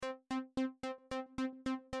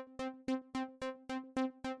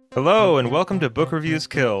Hello, and welcome to Book Reviews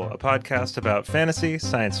Kill, a podcast about fantasy,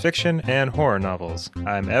 science fiction, and horror novels.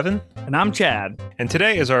 I'm Evan. And I'm Chad. And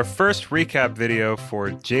today is our first recap video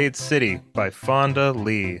for Jade City by Fonda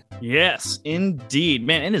Lee. Yes, indeed.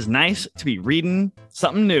 Man, it is nice to be reading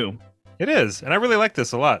something new. It is, and I really like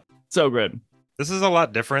this a lot. So good. This is a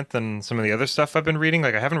lot different than some of the other stuff I've been reading.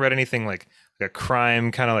 Like, I haven't read anything like a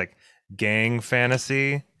crime kind of like gang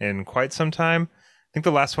fantasy in quite some time. I think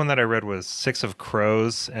the last one that I read was Six of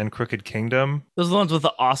Crows and Crooked Kingdom. Those are the ones with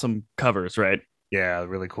the awesome covers, right? Yeah,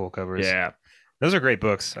 really cool covers. Yeah. Those are great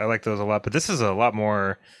books. I like those a lot, but this is a lot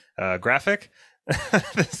more graphic.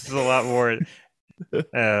 This is a lot more...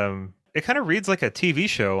 it kind of reads like a TV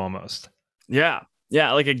show almost. Yeah.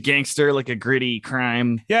 Yeah, like a gangster, like a gritty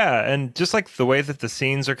crime. Yeah, and just like the way that the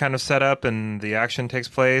scenes are kind of set up and the action takes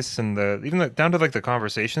place and down to like the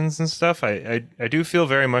conversations and stuff, I do feel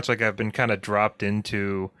very much like I've been kind of dropped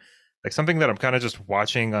into like something that I'm kind of just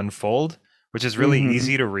watching unfold, which is really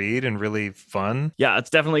easy to read and really fun. Yeah, it's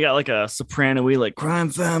definitely got like a soprano-y, like crime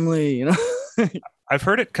family, you know? I've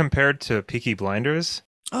heard it compared to Peaky Blinders.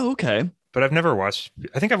 Oh, okay. But I've never watched...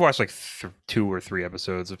 I think I've watched like 2 or 3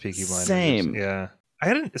 episodes of Peaky Blinders. Same. Yeah.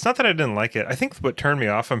 It's not that I didn't like it. I think what turned me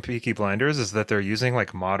off on Peaky Blinders is that they're using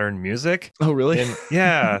like modern music. Oh, really? And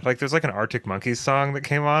yeah, like there's like an Arctic Monkeys song that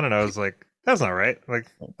came on and I was like, that's not right. Like,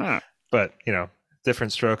 but you know,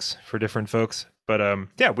 different strokes for different folks. But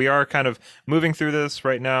yeah, we are kind of moving through this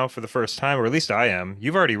right now for the first time, or at least I am.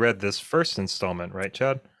 You've already read this first installment, right,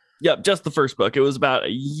 Chad? Yep, just the first book. It was about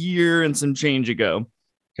a year and some change ago.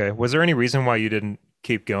 Okay. Was there any reason why you didn't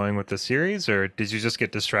keep going with the series, or did you just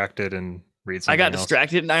get distracted and read something I got else?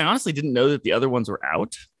 distracted, and I honestly didn't know that the other ones were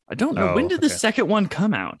out. I don't know. When did the second one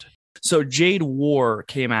come out? So Jade War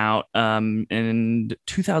came out in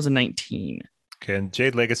 2019. Okay, and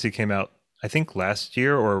Jade Legacy came out, I think, last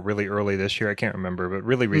year or really early this year. I can't remember, but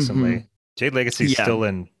really recently. Jade Legacy is still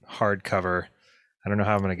in hardcover. I don't know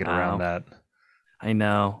how I'm going to get around that. I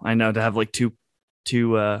know. To have like two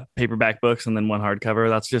paperback books and then one hardcover,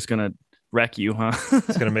 that's just going to wreck you, huh?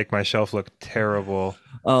 It's going to make my shelf look terrible.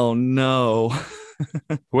 Oh, no.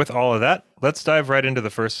 With all of that, let's dive right into the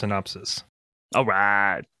first synopsis. All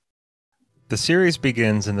right. The series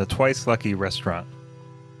begins in the Twice Lucky restaurant.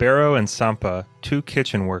 Barrow and Sampa, 2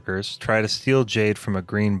 kitchen workers, try to steal Jade from a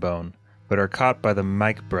Greenbone, but are caught by the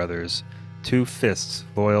Mike brothers, 2 fists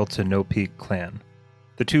loyal to No Peak clan.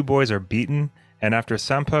 The 2 boys are beaten, and after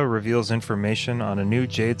Sampa reveals information on a new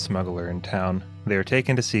Jade smuggler in town, they are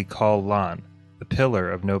taken to see Call Lan, the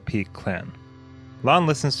pillar of No Peak clan. Lan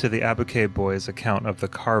listens to the Abuke boys' account of the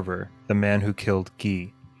Carver, the man who killed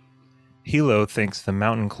Guy. Hilo thinks the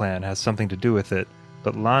Mountain clan has something to do with it,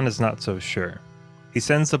 but Lan is not so sure. He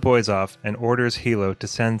sends the boys off and orders Hilo to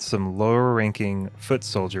send some lower-ranking foot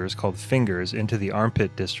soldiers called Fingers into the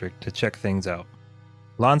Armpit district to check things out.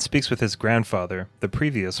 Lan speaks with his grandfather, the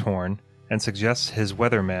previous Horn, and suggests his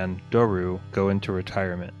weatherman, Doru, go into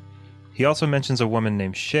retirement. He also mentions a woman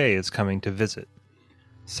named Shay is coming to visit.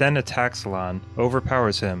 Sen attacks Lan,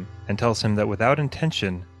 overpowers him, and tells him that without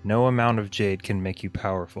intention, no amount of jade can make you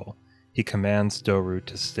powerful. He commands Doru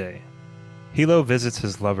to stay. Hilo visits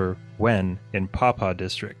his lover, Wen, in Papa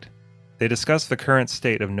District. They discuss the current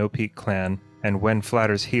state of No Peak clan, and Wen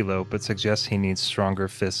flatters Hilo but suggests he needs stronger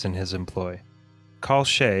fists in his employ. Kal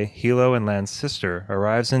Shay, Hilo and Lan's sister,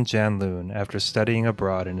 arrives in Janloon after studying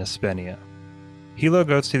abroad in Espenia. Hilo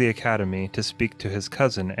goes to the academy to speak to his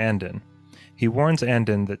cousin, Andon. He warns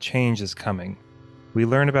Andon that change is coming. We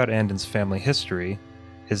learn about Andon's family history.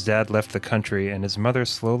 His dad left the country and his mother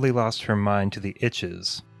slowly lost her mind to the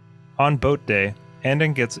Itches. On boat day,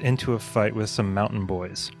 Andon gets into a fight with some mountain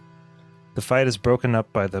boys. The fight is broken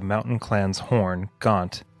up by the mountain clan's Horn,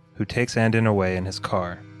 Gaunt, who takes Andon away in his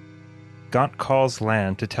car. Gaunt calls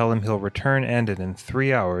Lan to tell him he'll return Andon in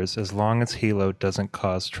 3 hours as long as Hilo doesn't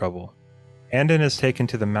cause trouble. Andon is taken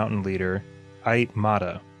to the mountain leader, Ait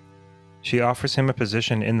Mata. She offers him a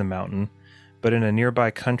position in the mountain, but in a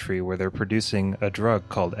nearby country where they're producing a drug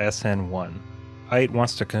called SN1. Ait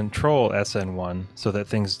wants to control SN1 so that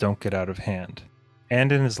things don't get out of hand.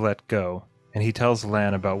 Andon is let go, and he tells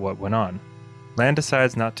Lan about what went on. Lan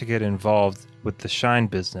decides not to get involved with the Shine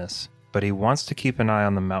business, but he wants to keep an eye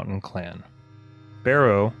on the Mountain Clan.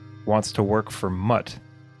 Barrow wants to work for Mutt,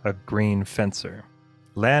 a green fencer.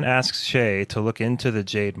 Lan asks Shay to look into the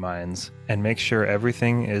jade mines and make sure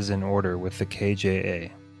everything is in order with the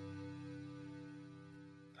KJA.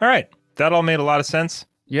 All right, that all made a lot of sense.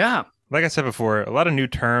 Yeah. Like I said before, a lot of new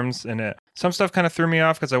terms, and some stuff kind of threw me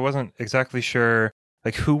off because I wasn't exactly sure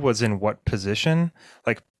like who was in what position.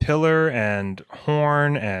 Like Pillar and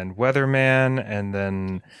Horn and Weatherman, and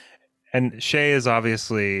then And Shay is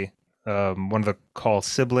obviously one of the Call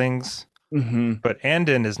siblings, Mm-hmm. but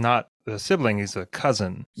Andon is not a sibling, he's a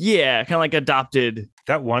cousin. Yeah, kind of like adopted.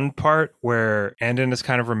 That one part where Andon is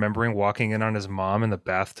kind of remembering walking in on his mom in the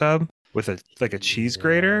bathtub with a cheese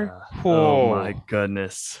grater. Oh my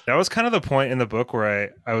goodness. That was kind of the point in the book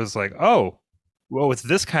where I was like, oh, well, it's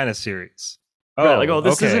this kind of series. Right, like, oh,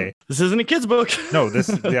 this okay. isn't a kid's book. No, it's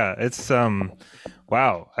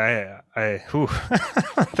wow. Whew.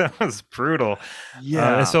 That was brutal.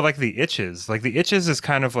 Yeah. And so like the itches is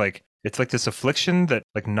kind of like, it's like this affliction that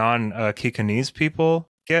like non-Kikanese people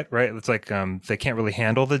get, right? It's like they can't really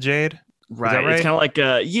handle the Jade. Right. It's kind of like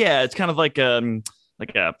it's kind of like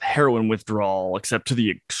a heroin withdrawal, except to the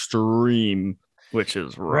extreme, which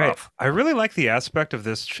is rough. Right. I really like the aspect of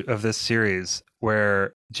this series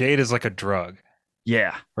where Jade is like a drug.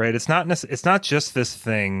 Yeah. Right. It's not just this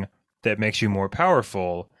thing that makes you more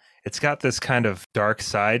powerful. It's got this kind of dark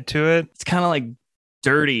side to it. It's kind of like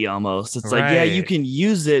dirty almost. It's like, yeah, you can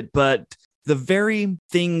use it, but the very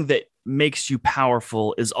thing that makes you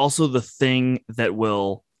powerful is also the thing that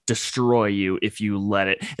will destroy you if you let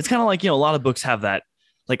it. It's kind of like, a lot of books have that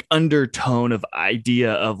like undertone of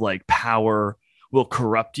idea of like power will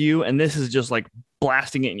corrupt you, and this is just like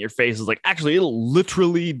blasting it in your face. Is like, actually it'll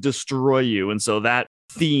literally destroy you, and so that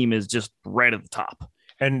theme is just right at the top.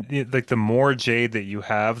 And like the more Jade that you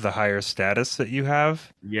have, the higher status that you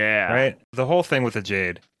have. Yeah. Right. The whole thing with the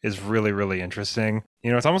Jade is really, really interesting.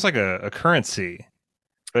 It's almost like a currency,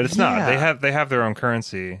 but it's not. They have their own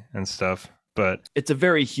currency and stuff, but it's a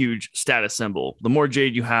very huge status symbol. The more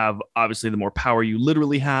Jade you have, obviously, the more power you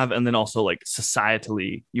literally have, and then also like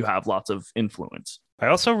societally, you have lots of influence. I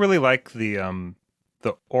also really like the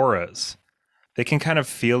auras. They can kind of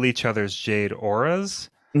feel each other's Jade auras.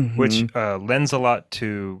 Mm-hmm. Which lends a lot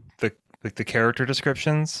to the character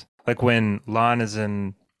descriptions. Like when Lan is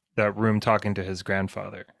in that room talking to his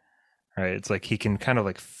grandfather, right? It's like he can kind of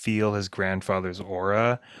like feel his grandfather's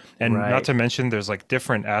aura, and not to mention there's like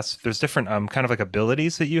different kind of like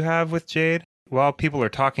abilities that you have with Jade. While people are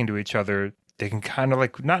talking to each other, they can kind of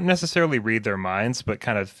like not necessarily read their minds, but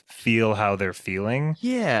kind of feel how they're feeling.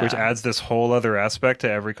 Yeah, which adds this whole other aspect to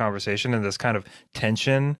every conversation and this kind of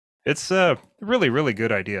tension. It's a really, really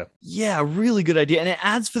good idea. Yeah, really good idea. And it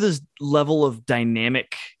adds for this level of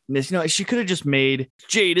dynamicness. She could have just made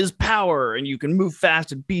Jade is power and you can move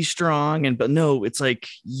fast and be strong. But no, it's like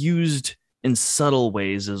used in subtle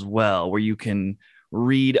ways as well, where you can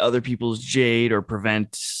read other people's Jade or prevent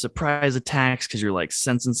surprise attacks because you're like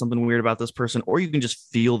sensing something weird about this person, or you can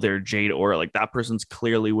just feel their Jade aura. Like that person's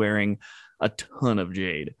clearly wearing a ton of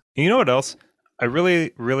Jade. You know what else? I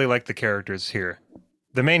really, really like the characters here.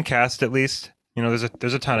 The main cast, at least,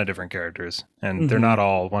 there's a ton of different characters, and they're not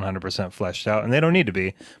all 100% fleshed out, and they don't need to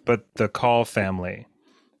be. But the Call family,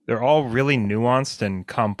 they're all really nuanced and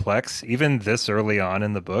complex, even this early on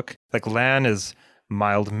in the book. Like Lan is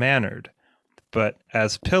mild-mannered, but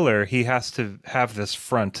as Pillar, he has to have this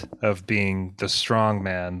front of being the strong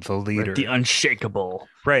man, the leader. Right, the unshakable.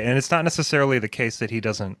 Right, and it's not necessarily the case that he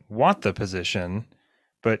doesn't want the position,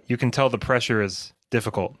 but you can tell the pressure is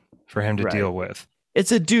difficult for him to deal with.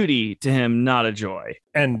 It's a duty to him, not a joy.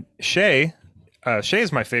 And Shay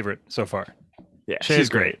is my favorite so far. Yeah, she's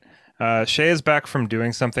great. Shay is back from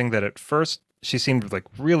doing something that at first she seemed like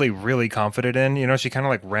really, really confident in. She kind of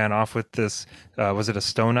like ran off with this, was it a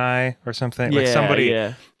stone eye or something? Like somebody,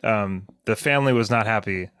 the family was not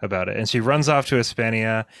happy about it. And she runs off to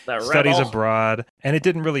Hispania, studies abroad, and it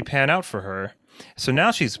didn't really pan out for her. So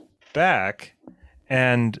now she's back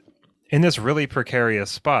and in this really precarious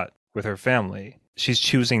spot with her family. She's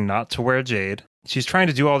choosing not to wear Jade. She's trying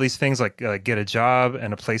to do all these things like get a job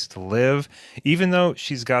and a place to live, even though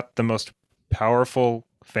she's got the most powerful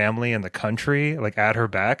family in the country like at her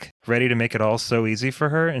back, ready to make it all so easy for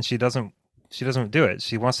her, and she doesn't do it.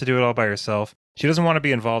 She wants to do it all by herself. She doesn't want to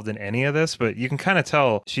be involved in any of this, but you can kind of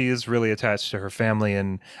tell she is really attached to her family,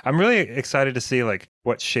 and I'm really excited to see like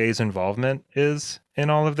what Shay's involvement is in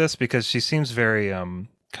all of this, because she seems very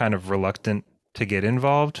kind of reluctant to get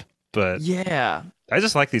involved. But yeah, I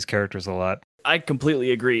just like these characters a lot. I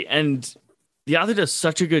completely agree. And the author does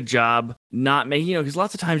such a good job not making, because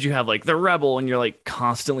lots of times you have like the rebel and you're like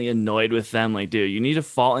constantly annoyed with them. Like, dude, you need to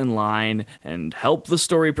fall in line and help the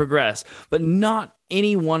story progress. But not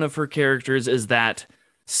any one of her characters is that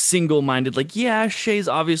single-minded. Like, yeah, Shay's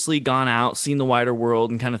obviously gone out, seen the wider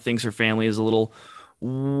world, and kind of thinks her family is a little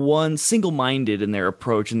single-minded in their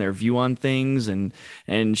approach and their view on things, and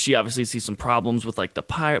she obviously sees some problems with like the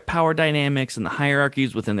power dynamics and the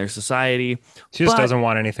hierarchies within their society. She just doesn't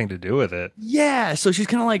want anything to do with it. Yeah, so she's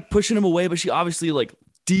kind of like pushing him away, but she obviously like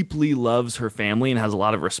deeply loves her family and has a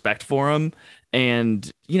lot of respect for them. And,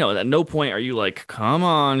 you know, at no point are you like, come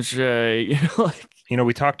on, Shay. You know, like, You know,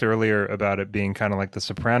 we talked earlier about it being kind of like The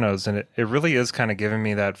Sopranos, and it really is kind of giving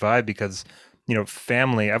me that vibe because, you know,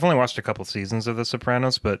 family, I've only watched a couple seasons of The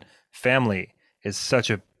Sopranos, but family is such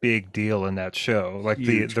a big deal in that show. Like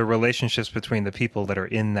huge. the relationships between the people that are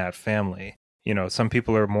in that family. You know, some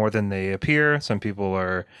people are more than they appear. Some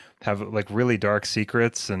people have like really dark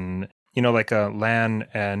secrets, and you know, like Lan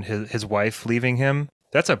and his wife leaving him.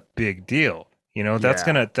 That's a big deal. You know,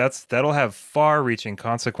 that'll have far-reaching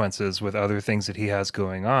consequences with other things that he has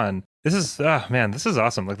going on. This is man, this is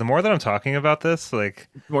awesome. Like the more that I'm talking about this, like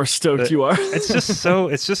The more stoked you are. it's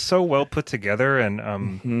just so well put together.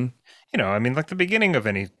 And you know, I mean, like the beginning of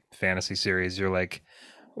any fantasy series, you're like,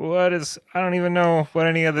 I don't even know what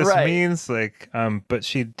any of this means. Like, but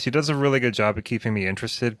she does a really good job at keeping me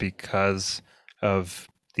interested because of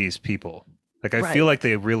these people. Like I feel like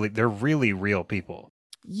they're really real people.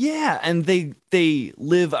 Yeah, and they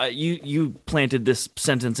live. You planted this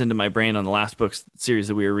sentence into my brain on the last book series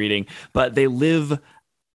that we were reading, but they live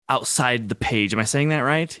outside the page. Am I saying that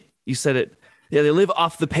right? You said it. Yeah, they live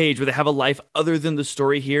off the page where they have a life other than the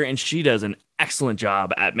story here, and she does an excellent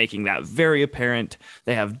job at making that very apparent.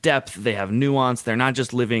 They have depth, they have nuance. They're not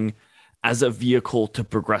just living as a vehicle to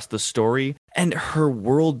progress the story. And her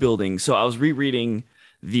world building. So I was rereading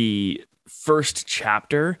the first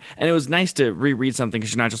chapter, and it was nice to reread something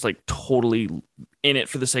because you're not just like totally in it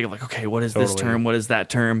for the sake of like, okay, what is this term, what is that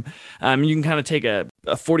term. You can kind of take a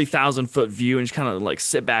 40,000 foot view and just kind of like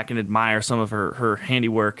sit back and admire some of her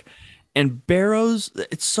handiwork. And Barrow's,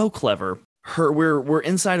 it's so clever. We're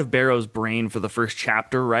inside of Barrow's brain for the first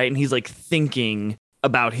chapter, right? And he's like thinking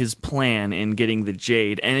about his plan in getting the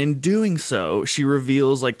Jade. And in doing so, she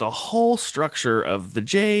reveals like the whole structure of the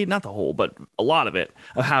Jade, not the whole, but a lot of it,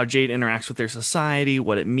 of how Jade interacts with their society,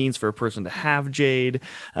 what it means for a person to have Jade,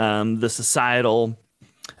 the societal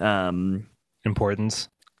importance.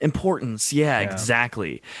 Yeah,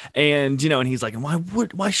 exactly. And you know, and he's like,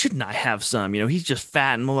 why shouldn't I have some? You know, he's just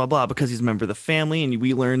fat and blah blah blah because he's a member of the family. And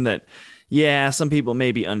we learn that some people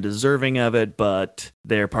may be undeserving of it, but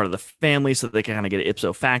they're part of the family, so they can kind of get it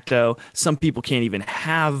ipso facto. Some people can't even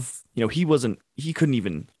have, you know, he couldn't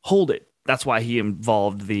even hold it. That's why he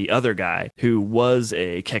involved the other guy who was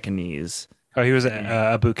a Kekanese. Oh, he was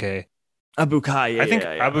Abuke. Abukai, yeah. I think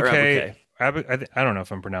Abuke. I don't know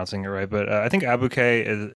if I'm pronouncing it right, but I think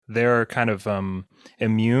Abuke they're kind of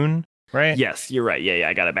immune, right? Yes, you're right. Yeah,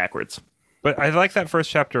 I got it backwards. But I like that first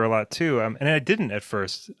chapter a lot too, and I didn't at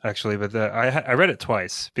first actually, but I read it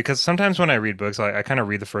twice because sometimes when I read books, I kind of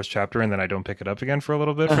read the first chapter and then I don't pick it up again for a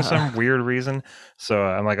little bit for some weird reason. So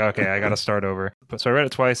I'm like, okay, I got to start over. But so I read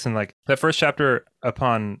it twice, and like that first chapter,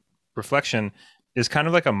 upon reflection, is kind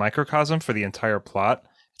of like a microcosm for the entire plot.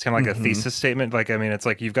 It's kind of like a thesis statement. Like, I mean, it's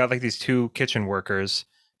like you've got like these two kitchen workers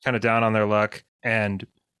kind of down on their luck, and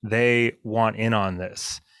they want in on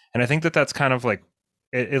this. And I think that that's kind of like,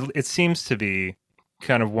 it seems to be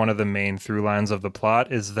kind of one of the main through lines of the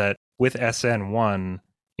plot is that with SN1,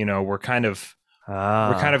 you know, we're kind of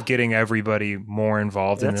getting everybody more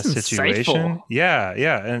involved in this situation. Insightful. Yeah.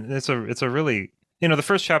 And it's a really, you know, the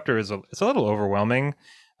first chapter it's a little overwhelming.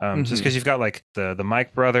 Just because you've got like the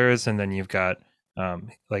Mike brothers, and then you've got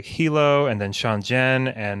like Hilo, and then Sean Jen,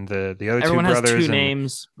 and the other Everyone two brothers. Has two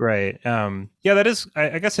names, right? Yeah, that is.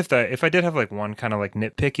 I guess if I did have like one kind of like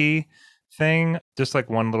nitpicky thing, just like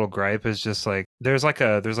one little gripe is just like there's like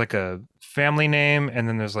a family name, and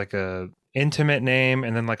then there's like a intimate name,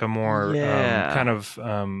 and then like a more kind of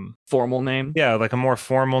formal name. Yeah, like a more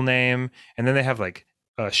formal name, and then they have like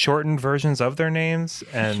shortened versions of their names,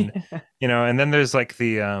 and you know, and then there's like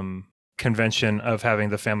the convention of having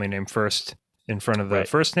the family name first in front of the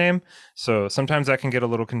first name. So sometimes that can get a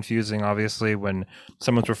little confusing, obviously, when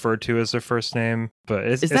someone's referred to as their first name. But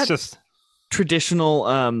it's just traditional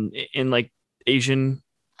in like Asian,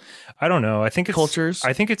 I don't know. I think it's cultures.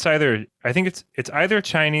 I think it's either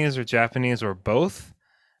Chinese or Japanese or both.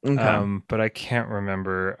 Okay. But I can't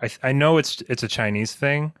remember. I know it's a Chinese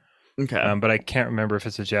thing. Okay. But I can't remember if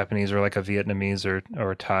it's a Japanese or like a Vietnamese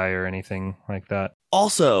or Thai or anything like that.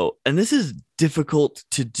 Also, and this is difficult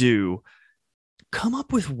to do, come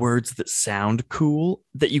up with words that sound cool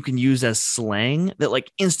that you can use as slang that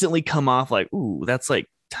like instantly come off like, ooh, that's like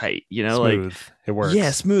tight, you know, smooth. Like it works.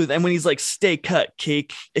 Yeah, smooth. And when he's like, stay cut,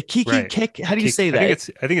 cake, kiki, right. kick. How do you say that?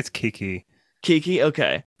 I think it's kiki. Kiki.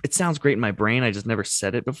 Okay. It sounds great in my brain. I just never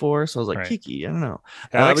said it before. So I was like, Kiki, I don't know.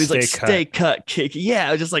 But he's like, stay cut, Kiki. Yeah.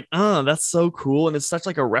 I was just like, that's so cool. And it's such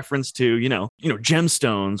like a reference to, you know,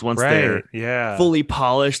 gemstones once they're fully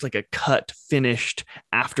polished, like a cut, finished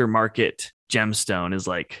aftermarket gemstone is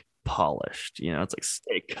like polished. It's like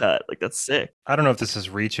stay cut. Like that's sick. I don't know if this is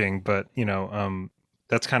reaching, but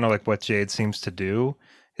that's kind of like what Jade seems to do,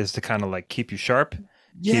 is to kind of like keep you sharp,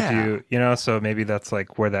 keep Yeah. you, so maybe that's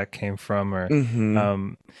like where that came from. Or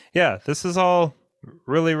Mm-hmm. yeah, this is all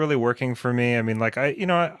really, really working for me. I mean, like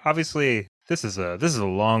obviously this is a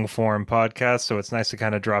long form podcast, so it's nice to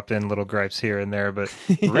kind of drop in little gripes here and there. But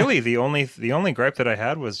Yeah. really, the only gripe that I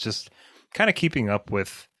had was just kind of keeping up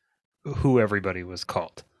with who everybody was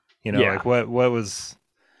called. Yeah. Like what was.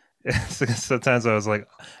 Sometimes I was like,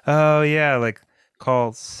 oh yeah, like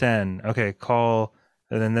call Sen. Okay, call,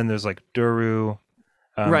 and then there's like Duru.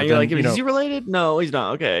 Right. But You're then like, is he related? No, he's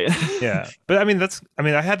not. Okay. yeah. But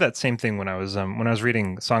I had that same thing when I was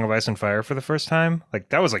reading Song of Ice and Fire for the first time. Like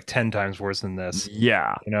that was like 10 times worse than this.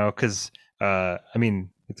 Yeah. Because like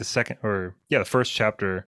the first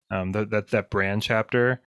chapter, that brand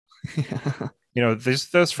chapter. There's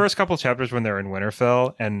those first couple chapters when they're in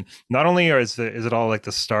Winterfell, and not only is it all like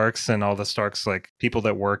the Starks and all the Starks like people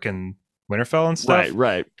that work in Winterfell and stuff,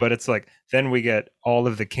 right, but it's like then we get all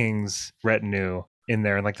of the king's retinue in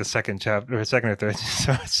there in like the second chapter or second or third,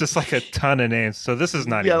 so it's just like a ton of names. So this is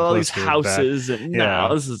not even all close these to as houses bad. and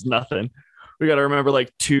no, this is nothing. We got to remember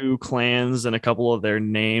like 2 clans and a couple of their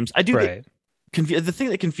names. I do right. The thing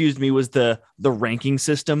that confused me was the ranking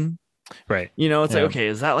system. Right. It's like, okay,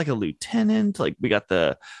 is that like a lieutenant? Like we got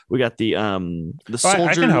the soldiers.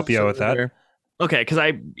 I can help you out with that. There. Okay, because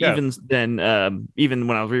even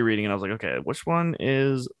when I was rereading it, I was like, okay, which one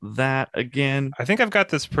is that again? I think I've got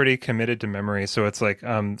this pretty committed to memory. So it's like,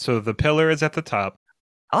 so the pillar is at the top.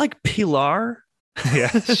 I like Pilar. Yeah,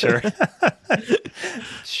 sure.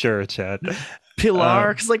 Sure, Chad. Pilar,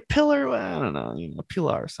 because like pillar, I don't know.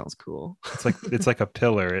 Pilar sounds cool. It's like a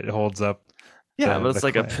pillar. It holds up. Yeah, but it's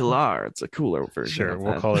like a pilar. It's a cooler version. Sure,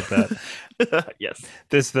 we'll call it that. Yes.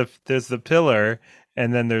 There's the pillar,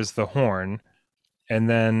 and then there's the horn, and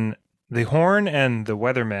then the horn and the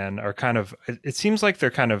weatherman are kind of. It seems like they're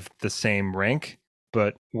kind of the same rank,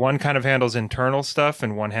 but one kind of handles internal stuff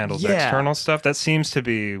and one handles external stuff. That seems to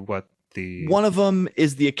be what the. One of them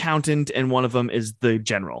is the accountant, and one of them is the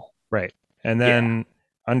general. Right, and then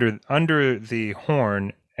under the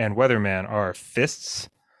horn and weatherman are fists.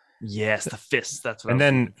 Yes, the fists. That's what. And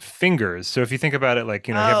then fingers. So if you think about it, like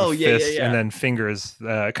you have a fist and then fingers,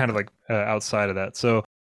 kind of like outside of that. So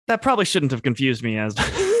that probably shouldn't have confused me as.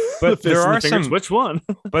 But there are some. Which one?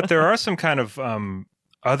 But there are some kind of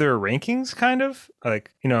other rankings, kind of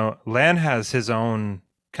like Lan has his own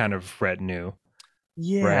kind of retinue.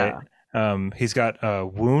 Yeah. Right. He's got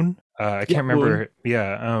Woon. I can't remember. Woon.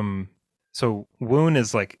 Yeah. So Woon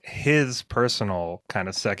is like his personal kind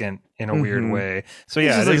of second in a weird way. So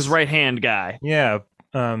yeah, he's like his right hand guy. Yeah.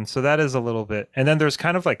 So that is a little bit, and then there's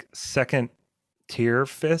kind of like second tier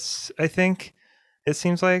fists. I think it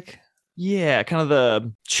seems like. Yeah, kind of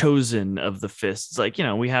the chosen of the fists. Like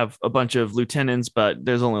we have a bunch of lieutenants, but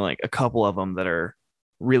there's only like a couple of them that are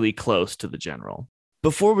really close to the general.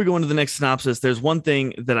 Before we go into the next synopsis, there's one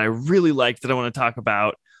thing that I really liked that I want to talk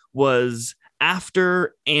about was.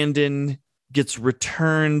 After Andon gets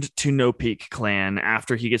returned to No Peak Clan,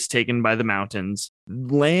 after he gets taken by the mountains,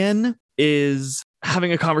 Lan is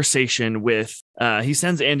having a conversation with, he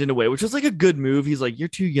sends Andon away, which was like a good move. He's like, you're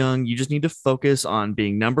too young. You just need to focus on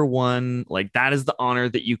being number one. Like that is the honor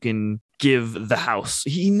that you can give the house.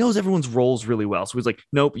 He knows everyone's roles really well. So he's like,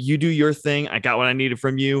 nope, you do your thing. I got what I needed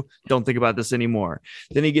from you. Don't think about this anymore.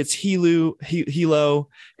 Then he gets Hilo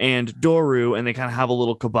and Doru, and they kind of have a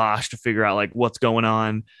little kibosh to figure out like what's going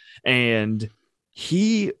on. And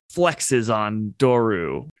he flexes on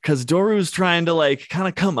Doru because Doru's trying to like kind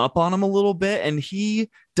of come up on him a little bit, and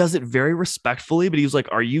he does it very respectfully, but he's like,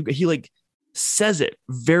 he like says it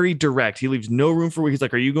very direct. He leaves no room for, he's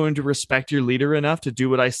like, are you going to respect your leader enough to do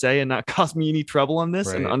what I say and not cause me any trouble on this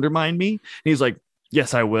and undermine me? And he's like,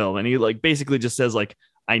 yes, I will. And he like basically just says like,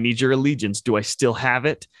 I need your allegiance. Do I still have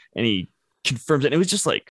it? And he confirms it. And it was just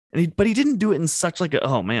like, but he didn't do it in such like a,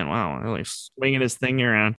 oh man, wow, really swinging his thing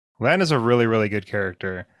around. Lan is a really, really good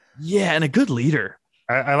character. Yeah, and a good leader.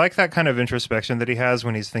 I like that kind of introspection that he has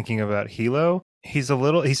when he's thinking about Hilo. He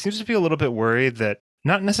seems to be a little bit worried that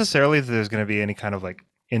not necessarily that there's going to be any kind of like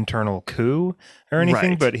internal coup or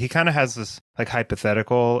anything, but he kind of has this like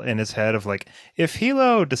hypothetical in his head of like, if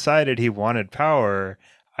Hilo decided he wanted power,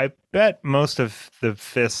 I bet most of the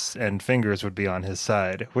fists and fingers would be on his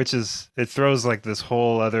side, it throws like this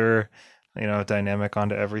whole other, dynamic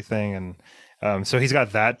onto everything. And so he's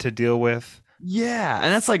got that to deal with. Yeah.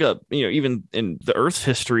 And that's like even in the Earth's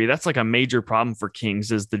history, that's like a major problem for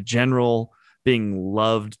kings is the general being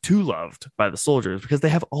loved by the soldiers because they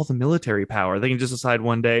have all the military power. They can just decide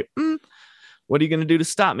one day, What are you going to do to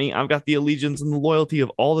stop me? I've got the allegiance and the loyalty of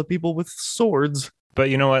all the people with swords. But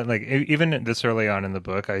you know what? Like even this early on in the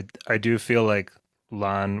book, I do feel like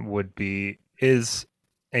Lan is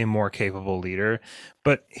a more capable leader,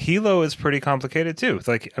 but Hilo is pretty complicated too. It's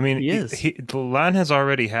like, I mean, He is. Lan has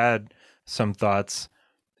already had some thoughts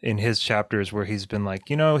in his chapters where he's been like,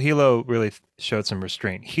 Hilo really showed some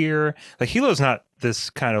restraint here. Like Hilo's not this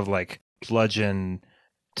kind of like bludgeon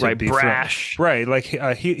to Right, be brash. right. Like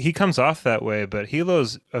he comes off that way, but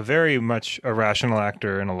Hilo's a very much a rational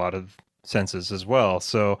actor in a lot of senses as well.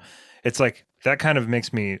 So it's like that kind of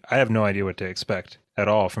makes me, I have no idea what to expect at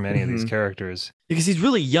all from any of these characters. Because he's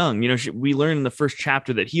really young. We learn in the first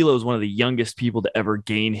chapter that Hilo is one of the youngest people to ever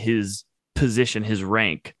gain his position, his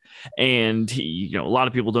rank. And he, a lot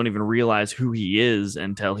of people don't even realize who he is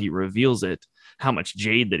until he reveals it, how much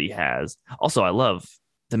Jade that he has. Also, I love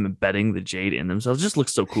them embedding the Jade in themselves. It just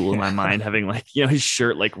looks so cool in my mind, having like, his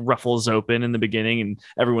shirt like ruffles open in the beginning and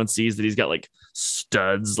everyone sees that he's got like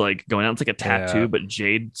studs like going out. It's like a tattoo, but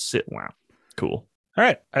Jade wow. Cool. All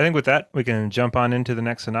right. I think with that, we can jump on into the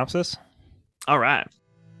next synopsis. All right.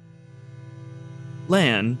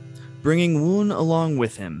 Lan, bringing Woon along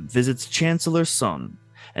with him, visits Chancellor Sun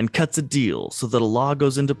and cuts a deal so that a law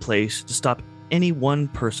goes into place to stop any one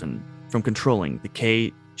person from controlling the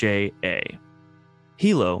KJA.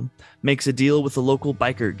 Hilo makes a deal with a local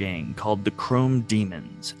biker gang called the Chrome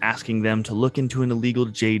Demons, asking them to look into an illegal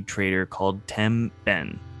jade trader called Tem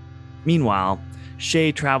Ben. Meanwhile,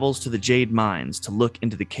 Shay travels to the Jade Mines to look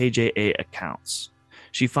into the KJA accounts.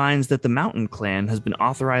 She finds that the Mountain Clan has been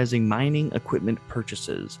authorizing mining equipment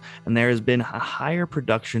purchases, and there has been a higher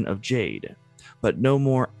production of jade, but no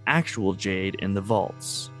more actual jade in the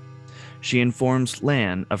vaults. She informs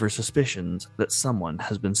Lan of her suspicions that someone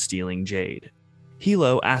has been stealing jade.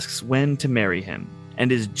 Hilo asks when to marry him,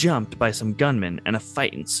 and is jumped by some gunmen and a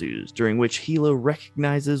fight ensues, during which Hilo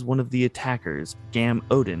recognizes one of the attackers, Gam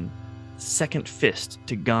Odin, second fist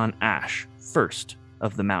to Gon Ash, first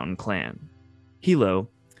of the Mountain Clan. Hilo,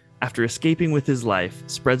 after escaping with his life,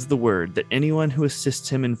 spreads the word that anyone who assists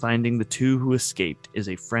him in finding the two who escaped is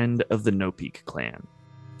a friend of the No Peak clan.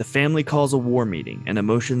 The family calls a war meeting and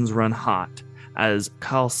emotions run hot as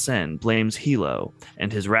Kal Sen blames Hilo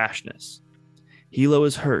and his rashness. Hilo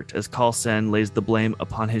is hurt as Kal Sen lays the blame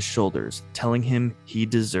upon his shoulders, telling him he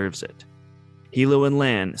deserves it. Hilo and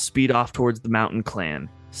Lan speed off towards the Mountain Clan,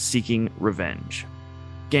 seeking revenge.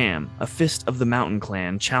 Gam, a fist of the Mountain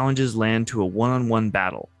Clan, challenges Lan to a one-on-one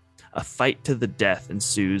battle. A fight to the death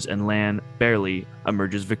ensues and Lan barely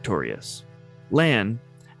emerges victorious. Lan,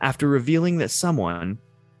 after revealing that someone,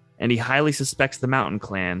 and he highly suspects the Mountain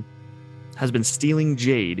Clan, has been stealing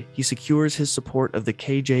jade, he secures his support of the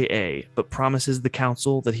KJA, but promises the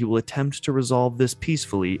council that he will attempt to resolve this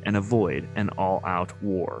peacefully and avoid an all-out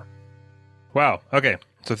war. Wow. Okay.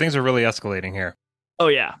 So things are really escalating here. Oh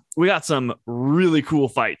yeah, we got some really cool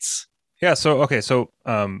fights. Yeah, so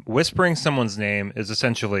whispering someone's name is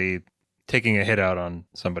essentially taking a hit out on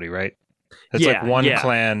somebody, right? It's like one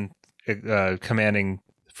clan commanding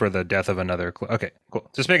for the death of another. Okay, cool.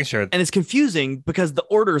 Just making sure. And it's confusing because the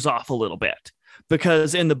order's off a little bit.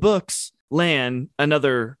 Because in the books, Lan,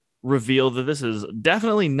 another reveal that this is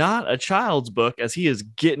definitely not a child's book, as he is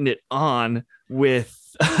getting it on with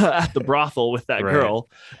at the brothel with that girl,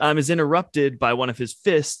 is interrupted by one of his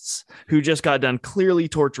fists who just got done clearly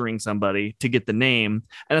torturing somebody to get the name.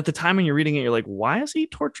 And at the time when you're reading it, you're like, why is he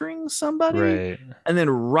torturing somebody? Right. And then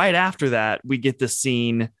right after that, we get the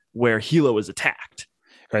scene where Hilo is attacked.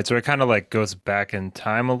 Right. So it kind of like goes back in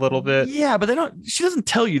time a little bit. Yeah, but she doesn't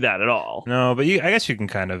tell you that at all. No, but I guess you can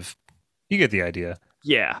you get the idea.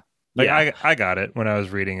 Yeah. Like I got it when I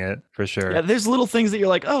was reading it for sure. Yeah, there's little things that you're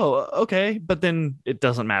like, oh, okay, but then it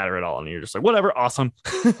doesn't matter at all, and you're just like, whatever, awesome.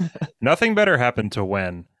 Nothing better happened to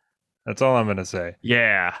Wen. That's all I'm gonna say.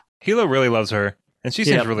 Yeah, Hilo really loves her, and she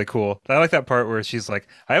seems really cool. I like that part where she's like,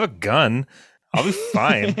 "I have a gun. I'll be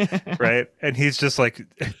fine," right? And he's just like,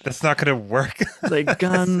 "That's not gonna work." Like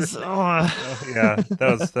guns. Yeah,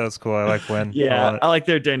 that was cool. I like Wen. Yeah, I like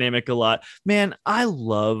their dynamic a lot. Man, I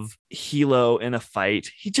love Hilo in a fight.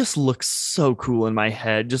 He just looks so cool in my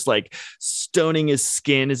head, just like stoning his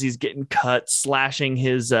skin as he's getting cut, slashing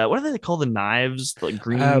his what do they call the knives? Like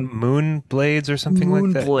green moon blades or something like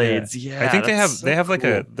that. Moon blades, yeah. I think they have like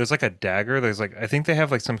there's like a dagger. There's like I think they have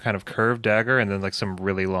like some kind of curved dagger and then like some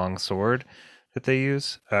really long sword that they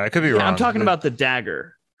use. I could be wrong. I'm talking about the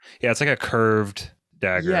dagger. Yeah, it's like a curved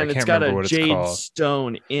dagger. Yeah, and I can't it's got remember a what jade it's called.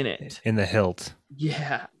 stone in it. In the hilt.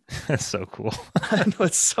 Yeah. That's so cool. I know,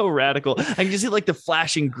 it's so radical. I can just see like the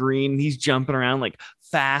flashing green. He's jumping around like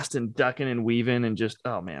fast and ducking and weaving and just,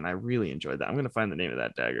 oh man, I really enjoyed that. I'm going to find the name of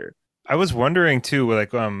that dagger. I was wondering too,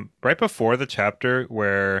 like right before the chapter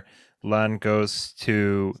where Lan goes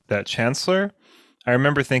to that chancellor, I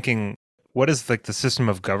remember thinking, what is like the system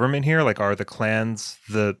of government here? Like, are the clans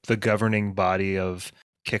the governing body of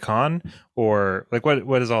Kikon, or like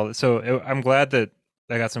what is all? So I'm glad that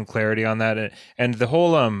I got some clarity on that, and the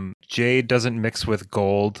whole jade doesn't mix with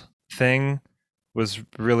gold thing was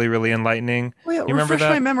really enlightening. Oh yeah, You remember refresh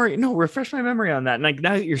my that? memory. No, refresh my memory on that. And like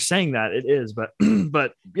now that you're saying that, it is. But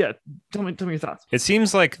but yeah, tell me your thoughts. It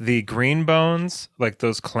seems like the green bones, like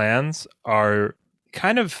those clans, are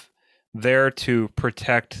kind of there to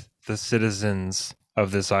protect the citizens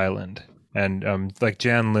of this island. And like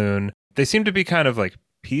Jan Loon, they seem to be kind of like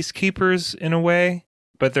peacekeepers in a way,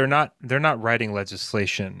 but they're not writing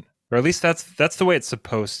legislation. Or at least that's the way it's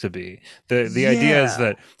supposed to be. The idea is Yeah.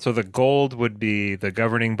 that so the gold would be the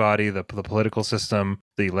governing body, the political system,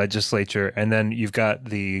 the legislature, and then you've got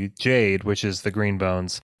the jade, which is the green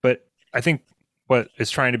bones. But I think what is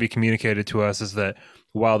trying to be communicated to us is that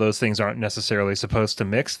while those things aren't necessarily supposed to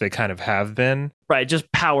mix, they kind of have been. Right, just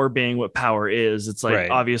power being what power is. It's like Right.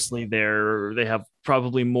 obviously they have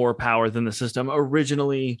probably more power than the system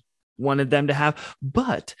originally wanted them to have,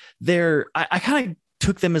 but I kind of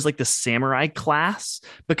took them as like the samurai class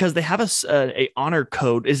because they have a honor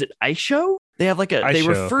code. Is it Aisho? They have like I they show,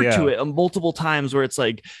 refer to yeah. it multiple times where it's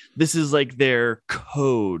like this is like their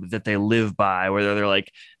code that they live by, where they're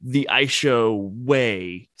like the Aisho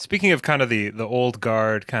way. Speaking of kind of the old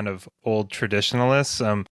guard, kind of old traditionalists,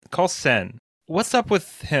 Call Sen. What's up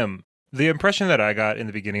with him? The impression that I got in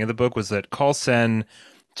the beginning of the book was that Call Sen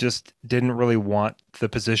just didn't really want the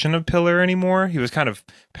position of pillar anymore. He was kind of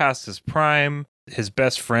past his prime. His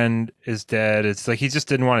best friend is dead. It's like he just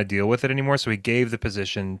didn't want to deal with it anymore. So he gave the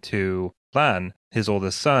position to Lan, his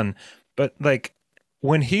oldest son. But like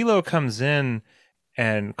when Hilo comes in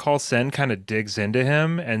and Call Sen kind of digs into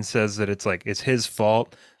him and says that it's like it's his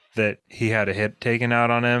fault that he had a hit taken out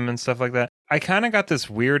on him and stuff like that. I kind of got this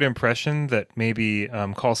weird impression that maybe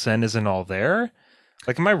Call Sen isn't all there.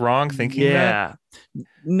 Like, am I wrong thinking that? Yeah.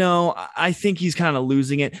 No, I think he's kind of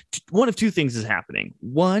losing it. One of two things is happening.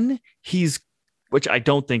 One, which I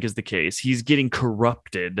don't think is the case, he's getting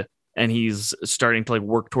corrupted and he's starting to like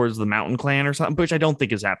work towards the mountain clan or something, which I don't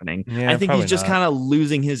think is happening. I Yeah, think he's probably just not. kind of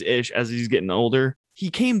losing his ish as he's getting older. He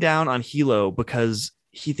came down on Hilo because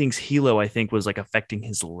he thinks Hilo, I think, was like affecting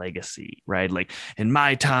his legacy, right? Like in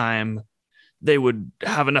my time, they would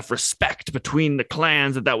have enough respect between the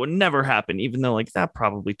clans that would never happen, even though like that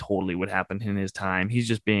probably totally would happen in his time. He's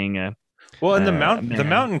just being Well, and a the man.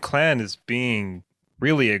 mountain clan is being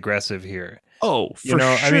really aggressive here. Oh, You for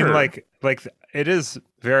know, I mean, sure. like it is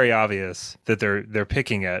very obvious that they're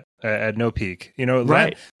picking at No Peak. You know,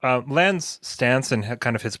 Right. Lan's stance and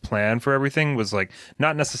kind of his plan for everything was like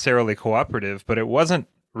not necessarily cooperative, but it wasn't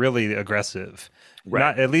really aggressive. Right.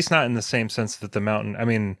 Not at least not in the same sense that the mountain. I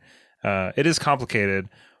mean, it is complicated,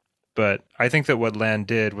 but I think that what Lan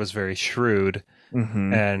did was very shrewd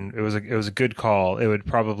Mm-hmm. and it was a good call. It would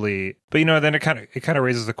probably, but you know, then it kind of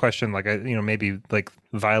raises the question, like you know, maybe like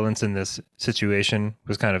violence in this situation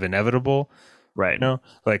was kind of inevitable, you Right. know,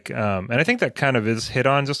 like and I think that kind of is hit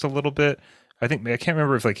on just a little bit. I can't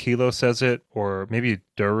remember if like Hilo says it or maybe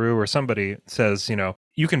Doru or somebody says, you know,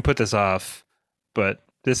 you can put this off, but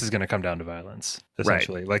this is going to come down to violence Right.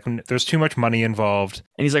 essentially. Like there's too much money involved.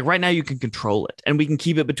 And he's like, right now you can control it, and we can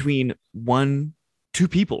keep it between two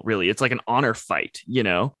people. Really, it's like an honor fight,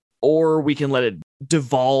 or we can let it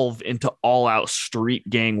devolve into all out street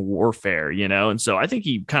gang warfare, And so I think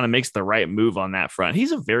he kind of makes the right move on that front.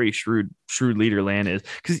 He's a very shrewd leader, Lan is,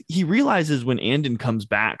 because he realizes when Andon comes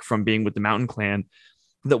back from being with the Mountain Clan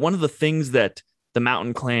that one of the things that the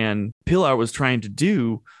Mountain Clan Pilar was trying to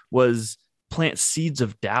do was plant seeds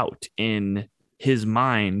of doubt in his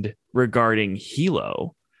mind regarding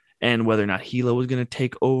Hilo and whether or not Hilo was going to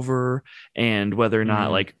take over and whether or not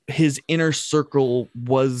Mm, like his inner circle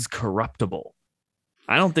was corruptible.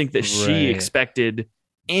 I don't think that she right. expected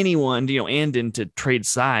anyone, Andon to trade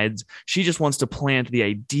sides. She just wants to plant the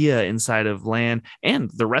idea inside of Lan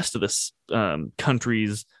and the rest of this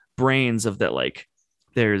country's brains of that, like,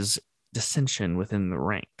 there's dissension within the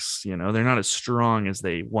ranks. They're not as strong as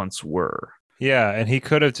they once were. Yeah, and he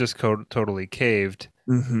could have just totally caved,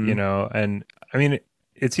 you Mm-hmm. know, and I mean,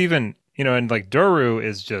 it's even, you know, and like Doru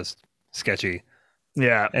is just sketchy.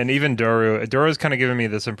 Yeah. And even Doru's kind of giving me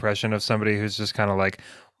this impression of somebody who's just kind of like,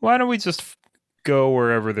 why don't we just go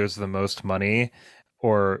wherever there's the most money,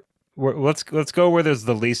 or let's go where there's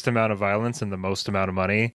the least amount of violence and the most amount of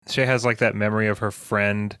money. She has like that memory of her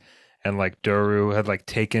friend and like Doru had like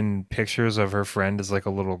taken pictures of her friend as like a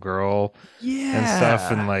little girl and stuff.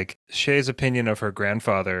 And Yeah. like Shay's opinion of her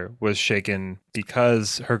grandfather was shaken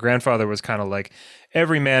because her grandfather was kind of like,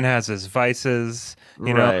 every man has his vices,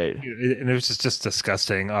 you know, Right. and it was just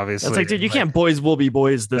disgusting, That's obviously. like, dude, And you like, can't boys will be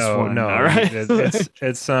boys this no, one. no, All right.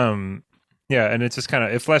 yeah, and it's just kind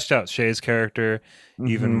of, it fleshed out Shay's character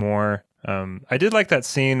even Hmm. more. I did like that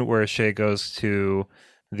scene where Shay goes to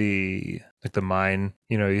the mine.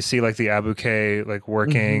 You know, you see like the abuke like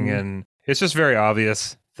working, Hmm. and it's just very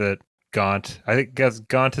obvious that Gaunt. I think guess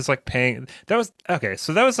Gaunt is like paying. That was okay.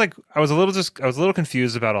 So that was like I was a little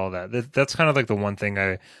confused about all that. That's kind of like the one thing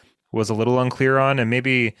I was a little unclear on, and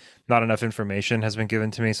maybe not enough information has been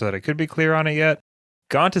given to me so that I could be clear on it yet.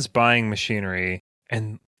 Gaunt is buying machinery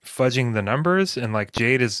and fudging the numbers, and like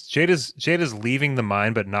Jade is leaving the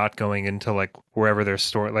mine but not going into like wherever they're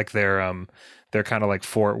stored, like they're kind of like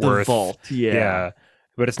Fort The Worth. vault. Yeah. Yeah,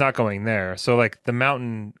 but it's not going there. So like the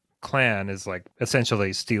Mountain Clan is like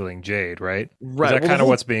essentially stealing Jade, right? Is Right. that Well, the kind of whole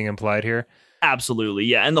what's being implied here? absolutely,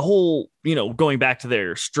 yeah, and the whole, going back to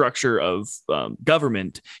their structure of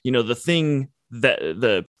government,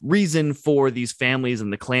 the reason for these families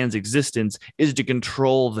and the clan's existence is to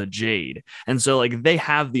control the Jade, and so like they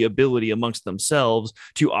have the ability amongst themselves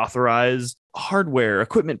to authorize hardware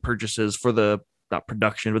equipment purchases for the not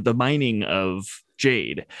production but the mining of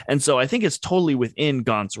Jade, and so I think it's totally within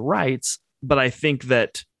Gaunt's rights, but I think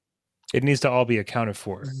that It needs to all be accounted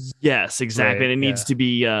for, yes, exactly. right? And it needs Yeah. to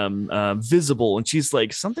be visible. And she's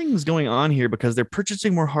like, something's going on here because they're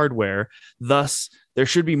purchasing more hardware. Thus, there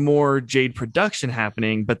should be more Jade production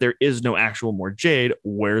happening, but there is no actual more Jade.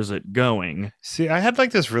 Where's it going? See, I had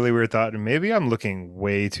like this really weird thought, and maybe I'm looking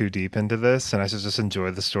way too deep into this, and I should just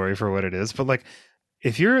enjoy the story for what it is. But like,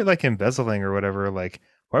 if you're like embezzling or whatever, like,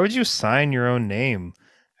 why would you sign your own name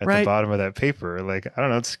at the Right? bottom of that paper? Like, I don't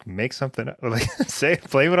know, just make something up, like say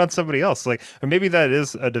blame it on somebody else. Like, or maybe that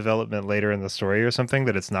is a development later in the story or something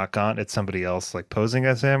that it's not Gaunt, it's somebody else like posing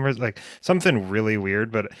as him or like something really weird.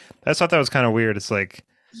 But I just thought that was kind of weird. It's like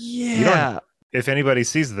you don't. Yeah. If anybody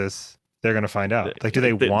sees this, they're gonna find out. Like, do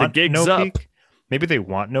they Like the want gig's No up. Peak? Maybe they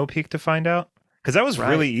want No Peak to find out because that was Right.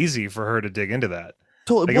 really easy for her to dig into that.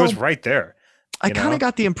 Totally. Like, it was right there. I You kind know? of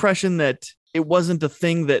got the impression that it wasn't a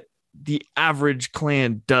thing that the average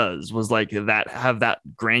clan does was like that have that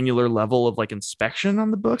granular level of like inspection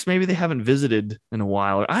on the books. Maybe they haven't visited in a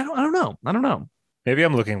while. Or I don't know. I don't know. Maybe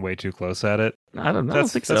I'm looking way too close at it. I don't think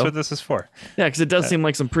That's so. what this is for. Yeah, because it does Uh, seem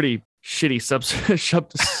like some pretty shitty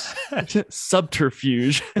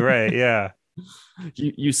subterfuge. right, yeah.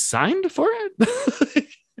 You signed for it?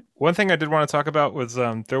 One thing I did want to talk about was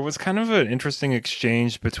there was kind of an interesting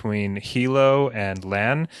exchange between Hilo and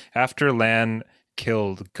Lan after Lan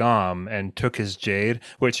killed Gom and took his jade,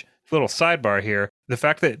 which, little sidebar here, the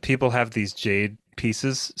fact that people have these jade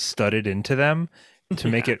pieces studded into them to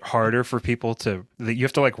make Yeah. it harder for people to, that you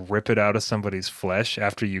have to like rip it out of somebody's flesh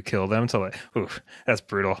after you kill them to like, oof, that's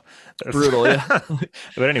brutal. Brutal, yeah.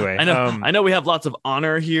 But anyway, I know we have lots of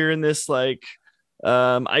honor here in this like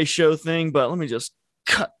ice show thing, but let me just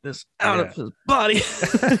cut this out Yeah. of his body.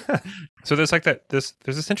 So there's like there's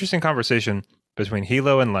this interesting conversation between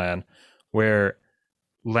Hilo and Lan where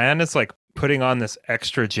Lan is like putting on this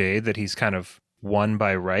extra jade that he's kind of won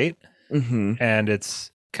by right, Hmm. and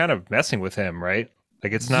it's kind of messing with him, right?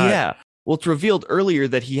 Like it's not. Yeah. Well, it's revealed earlier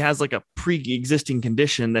that he has like a pre-existing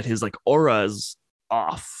condition that his like aura's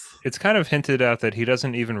off. It's kind of hinted out that he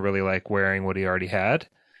doesn't even really like wearing what he already had.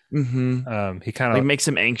 Mm-hmm. He kind Like of makes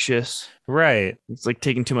him anxious. right, It's like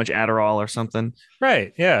taking too much Adderall or something.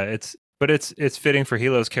 right, yeah. It's fitting for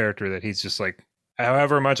Hilo's character that he's just like,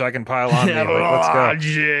 however much I can pile on me, like let's go.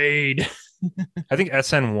 Jade. I think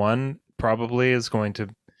SN1 probably is going to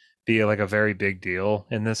be like a very big deal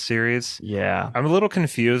in this series. Yeah. I'm a little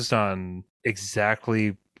confused on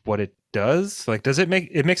exactly what it does. Like, does it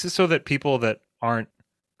makes it so that people that aren't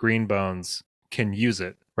green bones can use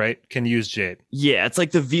it, right? Can use Jade. Yeah, it's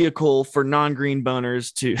like the vehicle for non-green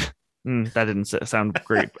boners to that didn't sound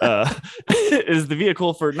great. Is the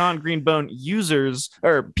vehicle for non-green bone users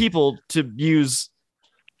or people to use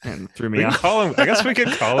and threw me We can off. call them, I guess we could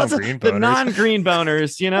call them green The boners. non-green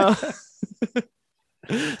boners,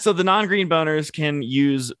 So the non-green boners can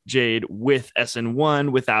use Jade with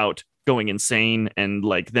SN1 without going insane and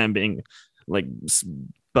like them being like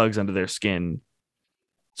bugs under their skin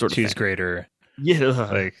sort of Cheese thing. grater. Yeah.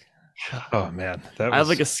 Like, oh man, that was I have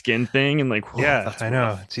like a skin thing and like, whoa, yeah, that's I know.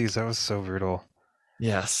 rough. Jeez, that was so brutal.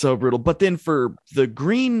 Yeah, so brutal. But then for the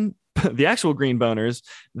green, the actual green boners,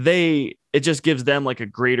 it just gives them like a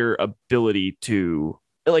greater ability to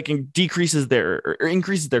like decreases their or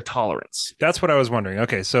increases their tolerance. That's what I was wondering.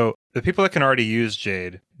 Okay, so the people that can already use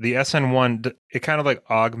Jade, the SN1, it kind of like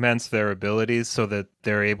augments their abilities so that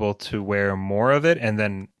they're able to wear more of it and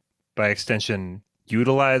then by extension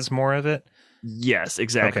utilize more of it. Yes,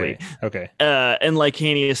 exactly. Okay. In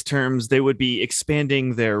Lycanius terms, they would be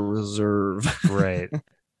expanding their reserve. Right.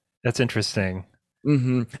 That's interesting.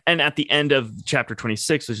 Mm-hmm. And at the end of chapter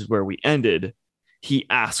 26, which is where we ended, he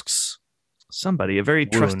asks somebody, a very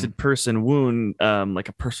trusted person, Woon, like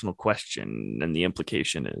a personal question. And the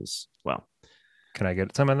implication is, well, can I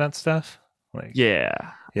get some of that stuff? Like,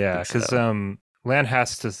 yeah. Because Lan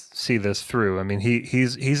has to see this through. I mean,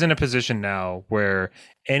 he's in a position now where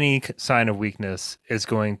any sign of weakness is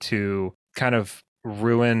going to kind of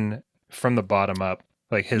ruin from the bottom up,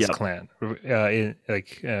 like his clan, from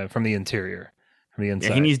the interior, from the inside.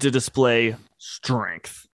 Yeah, he needs to display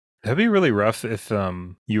strength. That'd be really rough if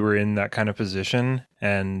you were in that kind of position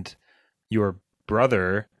and your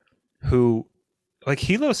brother, who, like,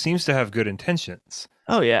 Hilo seems to have good intentions.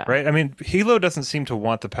 Oh, yeah. Right? I mean, Hilo doesn't seem to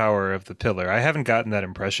want the power of the pillar. I haven't gotten that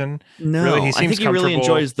impression. No, really, I think he really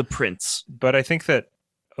enjoys the prince. But I think that,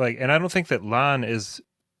 and I don't think that Lan is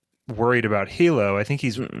worried about Hilo. I think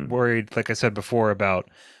he's worried, like I said before, about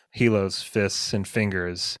Hilo's fists and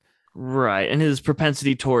fingers. Right. And his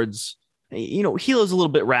propensity towards, Hilo's a little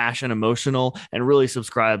bit rash and emotional and really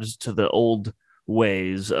subscribes to the old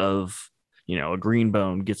ways of, a green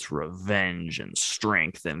bone gets revenge and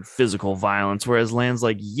strength and physical violence, whereas Lan's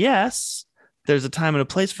like, yes, there's a time and a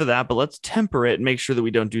place for that, but let's temper it and make sure that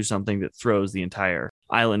we don't do something that throws the entire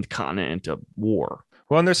island continent into war.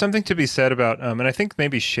 Well, and there's something to be said about, and I think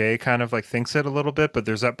maybe Shay kind of like thinks it a little bit, but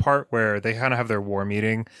there's that part where they kind of have their war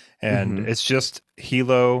meeting and it's just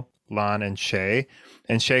Hilo, Lan, and Shay.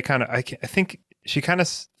 And Shay kind of, I think she kind of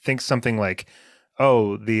thinks something like,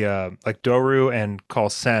 oh, the like Doru and Call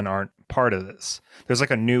Sen aren't part of this. There's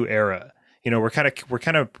like a new era. We're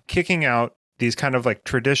kind of kicking out these kind of like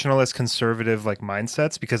traditionalist conservative like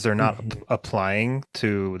mindsets because they're not applying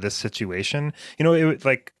to this situation. It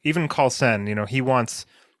like even Call Sen, he wants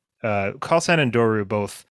Call Sen and Doru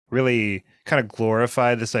both really kind of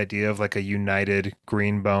glorify this idea of like a united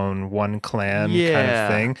Greenbone one clan kind of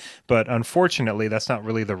thing. But unfortunately, that's not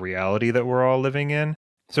really the reality that we're all living in.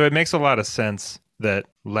 So it makes a lot of sense that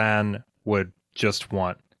Lan would just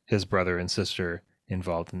want his brother and sister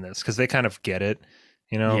involved in this because they kind of get it.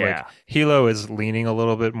 Like Hilo is leaning a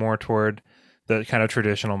little bit more toward the kind of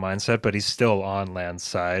traditional mindset, but he's still on Lan's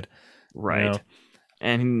side. Right.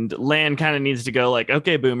 And Lan kind of needs to go like,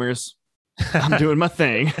 okay, boomers, I'm doing my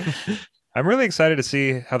thing. I'm really excited to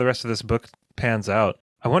see how the rest of this book pans out.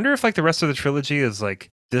 I wonder if like the rest of the trilogy is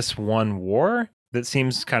like this one war that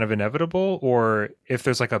seems kind of inevitable, or if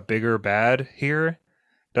there's like a bigger bad here.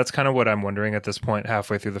 That's kind of what I'm wondering at this point,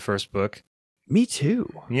 halfway through the first book. Me too.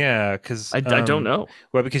 Yeah, because I don't know.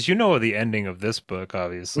 Well, because the ending of this book,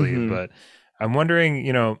 obviously, but I'm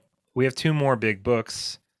wondering, we have 2 more big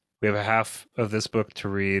books. We have a half of this book to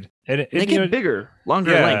read. And they get bigger,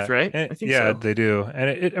 longer length, right? I think so. They do. And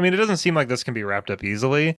it doesn't seem like this can be wrapped up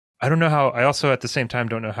easily. I don't know how, I also at the same time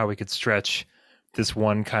don't know how we could stretch this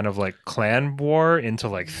one kind of like clan war into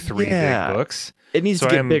like 3 big books. It needs to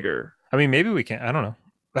get bigger. I mean, maybe we can, I don't know.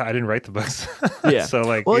 I didn't write the books. Yeah. So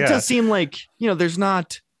like, it does seem like, there's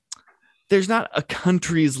not a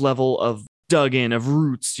country's level of dug in of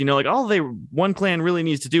roots, like one clan really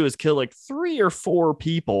needs to do is kill like 3 or 4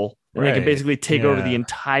 people and they can basically take over the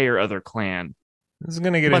entire other clan. This is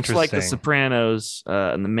going to get much interesting. like the Sopranos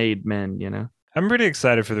and the Made Men, I'm pretty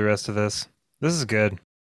excited for the rest of this. This is good.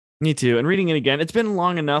 Me too. And reading it again, it's been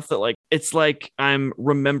long enough that like it's like I'm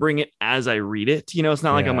remembering it as I read it. It's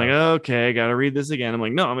not like I'm like, okay, I gotta read this again. I'm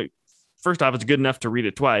like, no, I'm like, first off, it's good enough to read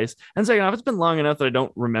it twice. And second off, it's been long enough that I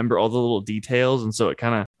don't remember all the little details. And so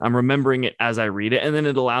I'm remembering it as I read it. And then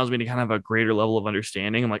it allows me to kind of have a greater level of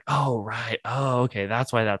understanding. I'm like, oh, right. Oh, okay.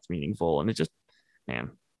 That's why that's meaningful. And it just,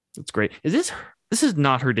 man, it's great. This is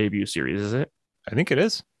not her debut series, is it? I think it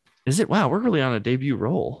is. Is it? Wow, we're really on a debut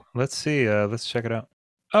roll. Let's see. Let's check it out.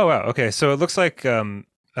 Oh, wow. Okay. So it looks like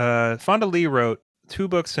Fonda Lee wrote 2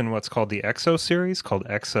 books in what's called the EXO series, called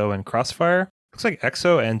EXO and Crossfire. Looks like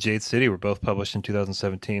EXO and Jade City were both published in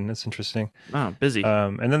 2017. That's interesting. Oh, busy.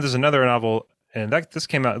 And then there's another novel, and this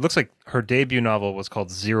came out. It looks like her debut novel was called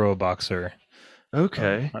Zero Boxer.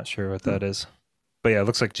 Okay. Not sure what that is. But yeah, it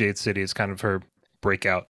looks like Jade City is kind of her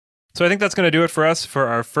breakout. So I think that's going to do it for us for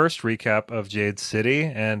our first recap of Jade City.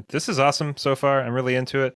 And this is awesome so far. I'm really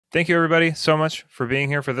into it. Thank you, everybody, so much for being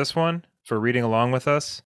here for this one, for reading along with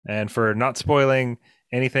us, and for not spoiling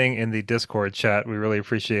anything in the Discord chat. We really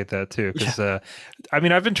appreciate that, too. Because,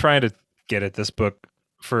 I've been trying to get at this book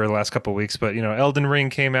for the last couple of weeks, but, Elden Ring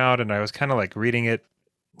came out, and I was kind of like reading it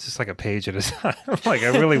just like a page at a time. Like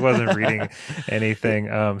I really wasn't reading anything.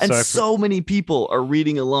 And so many people are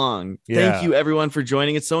reading along. Yeah. Thank you everyone for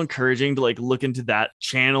joining. It's so encouraging to like look into that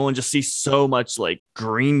channel and just see so much like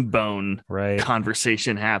Greenbone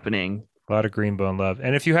conversation happening. A lot of Greenbone love.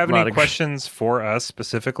 And if you have any questions for us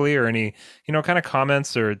specifically, or any, kind of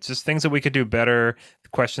comments, or just things that we could do better,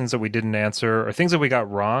 questions that we didn't answer, or things that we got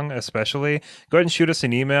wrong, especially, go ahead and shoot us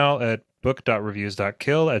an email at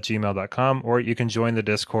book.reviews.kill@gmail.com, or you can join the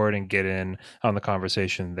Discord and get in on the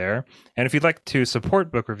conversation there. And if you'd like to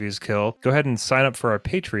support Book Reviews Kill, go ahead and sign up for our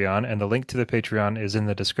Patreon, and the link to the Patreon is in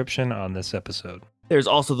the description on this episode. There's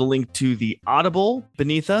also the link to the Audible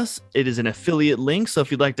beneath us. It is an affiliate link, so if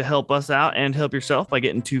you'd like to help us out and help yourself by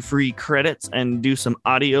getting 2 free credits and do some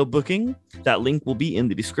audio booking, that link will be in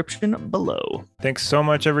the description below. Thanks so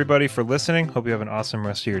much, everybody, for listening. Hope you have an awesome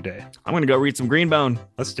rest of your day. I'm going to go read some Greenbone.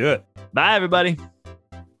 Let's do it. Bye, everybody.